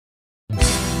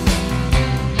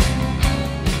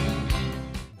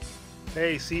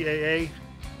Hey CAA,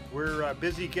 we're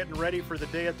busy getting ready for the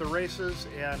day at the races,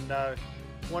 and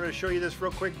wanted to show you this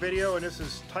real quick video. And this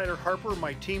is Tyler Harper,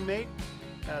 my teammate.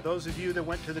 Those of you that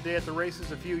went to the day at the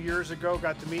races a few years ago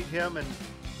got to meet him and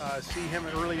see him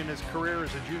early in his career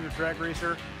as a junior drag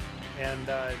racer. And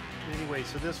anyway,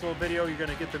 so this little video, you're going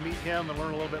to get to meet him and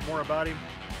learn a little bit more about him.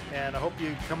 And I hope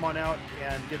you come on out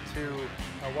and get to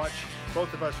watch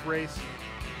both of us race.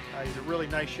 He's a really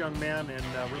nice young man,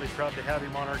 and really proud to have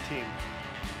him on our team.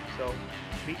 So,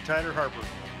 meet Tyler Harper.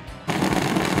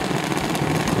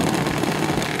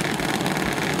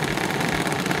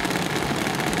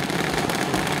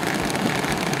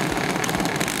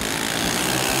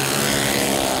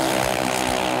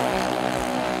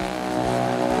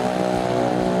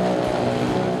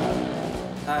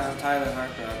 Hi, I'm Tyler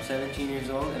Harper. I'm 17 years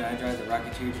old and I drive the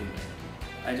Rocketeer Junior.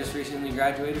 I just recently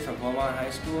graduated from Beaumont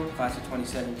High School, class of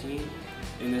 2017.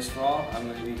 In this fall, I'm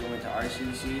going to be going to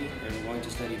RCC and going to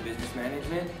study business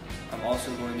management. I'm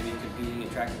also going to be competing in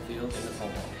track and field in the pole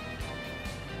vault.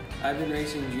 I've been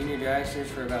racing junior dragsters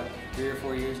for about 3 or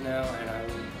 4 years now, and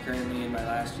I'm currently in my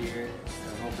last year, and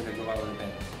I'm hoping to go out with a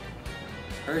bang.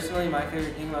 Personally, my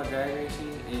favorite thing about drag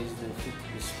racing is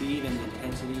the speed and the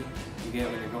intensity you get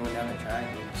when you're going down the track.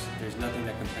 There's nothing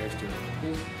that compares to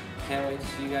it. Can't wait to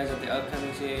see you guys at the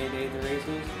upcoming CAA Day at the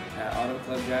races at Autumn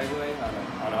Club Dragway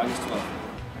on August 12th.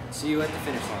 See you at the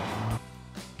finish line.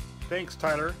 Thanks,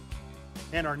 Tyler.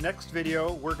 In our next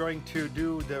video, we're going to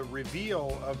do the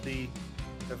reveal of the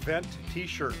event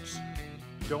t-shirts.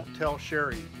 Don't tell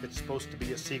Sherry, it's supposed to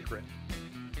be a secret.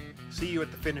 See you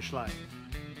at the finish line.